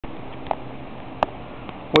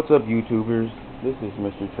What's up, YouTubers? This is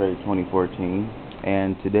Mr. Trade 2014,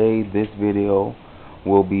 and today this video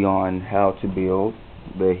will be on how to build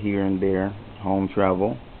the here and there home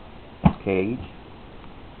travel cage.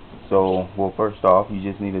 So, well, first off, you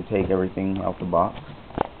just need to take everything out the box.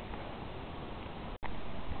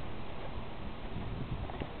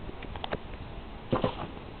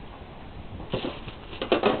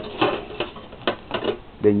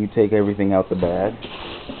 Then you take everything out the bag.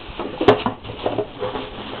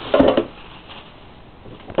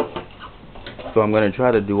 So I'm going to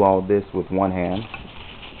try to do all this with one hand.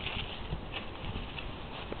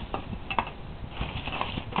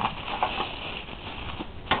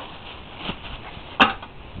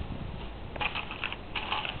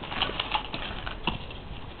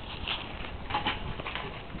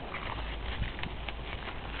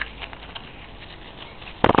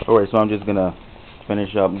 Alright, so I'm just going to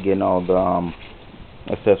finish up getting all the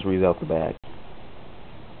accessories out the bag.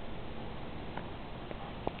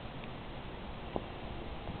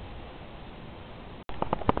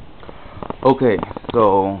 Okay,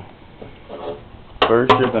 so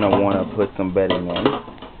first you're going to want to put some bedding in.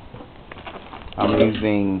 I'm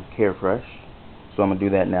using Carefresh, so I'm going to do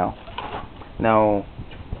that now. Now,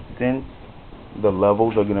 since the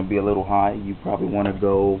levels are going to be a little high, you probably want to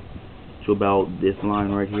go to about this line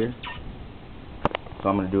right here. So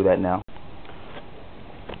I'm going to do that now.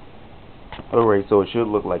 Alright, so it should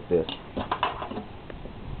look like this.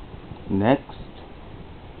 Next,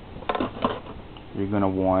 you're going to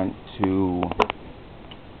want to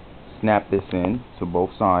snap this in to both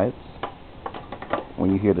sides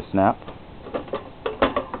when you hear the snap.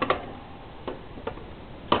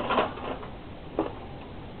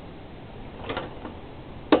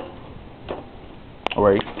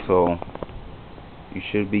 Alright, so you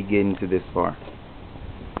should be getting to this far.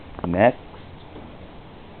 Next,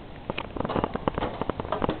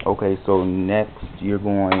 okay, so next you're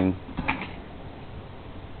going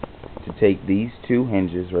to take these two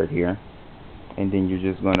hinges right here, and then you're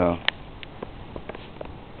just gonna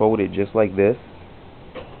fold it just like this,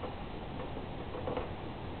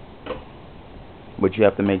 but you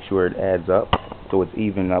have to make sure it adds up so it's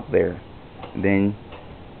even up there. Then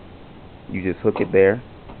you just hook it there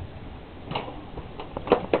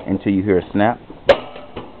until you hear a snap.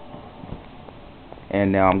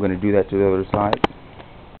 And now I'm going to do that to the other side.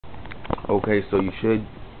 Okay, so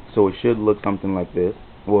it should look something like this.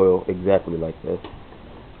 Well, exactly like this.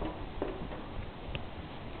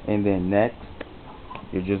 And then next,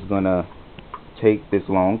 you're just going to take this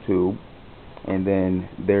long tube, and then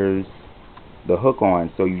there's the hook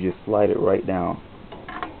on, so you just slide it right down.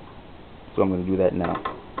 So I'm going to do that now.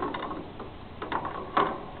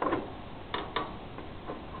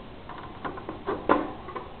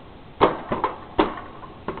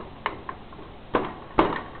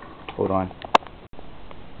 Hold on.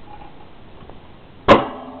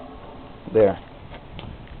 There.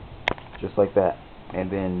 Just like that. And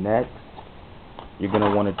then next, you're going to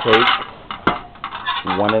want to take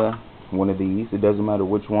one of these. It doesn't matter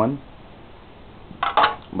which one,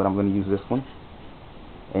 but I'm going to use this one.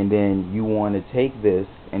 And then you want to take this,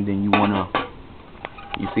 and then you want to,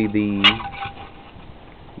 you see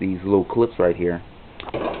these little clips right here.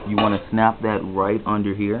 You want to snap that right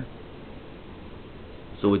under here,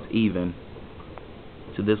 so it's even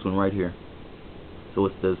to this one right here. So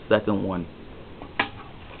it's the second one.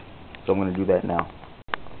 So I'm going to do that now.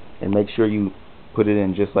 And make sure you put it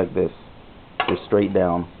in just like this, just straight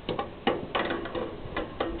down.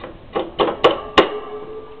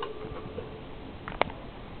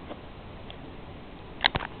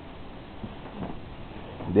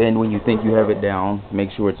 Then when you think you have it down, make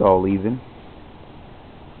sure it's all even.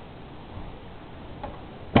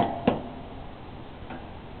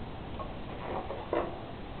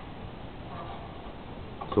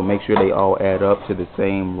 So make sure they all add up to the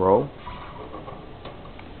same row.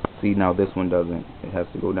 See, now this one doesn't. It has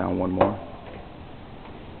to go down one more.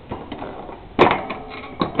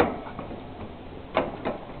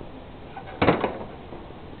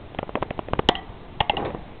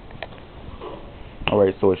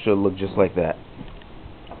 Alright, so it should look just like that.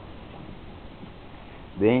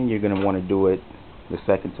 Then you're going to want to do it the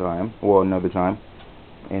second time, or another time.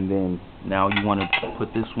 And then now you want to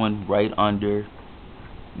put this one right under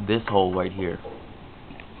this hole right here.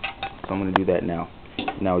 So I'm going to do that now.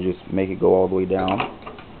 Now just make it go all the way down.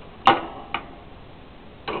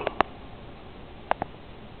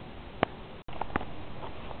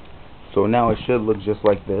 So now it should look just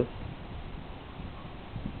like this.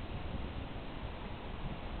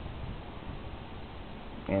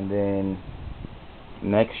 And then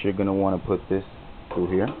next you're going to want to put this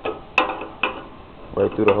through here. right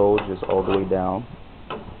through the hole, just all the way down.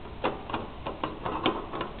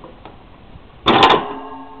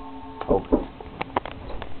 Okay.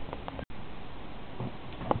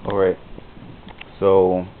 Alright.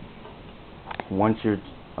 So once you're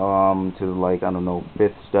to, like, I don't know,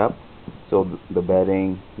 5th step, so the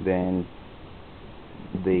bedding, then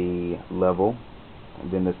the level,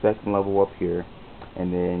 and then the second level up here,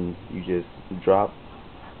 and then you just drop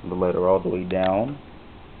the letter all the way down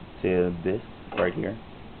to this right here,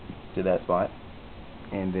 to that spot,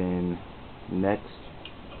 and then next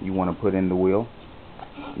you want to put in the wheel.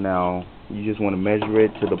 Now you just want to measure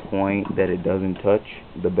it to the point that it doesn't touch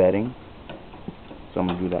the bedding, so I'm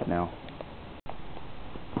going to do that now.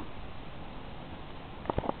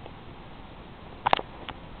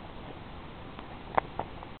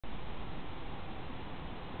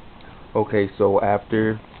 Okay, so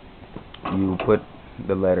after you put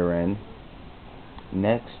the letter in,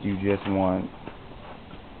 next you just want,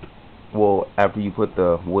 well, after you put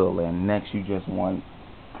the wheel in, next you just want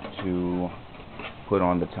to put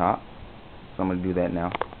on the top. So I'm going to do that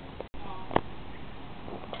now.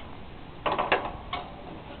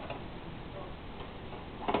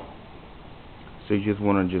 So you just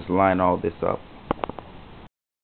want to just line all this up.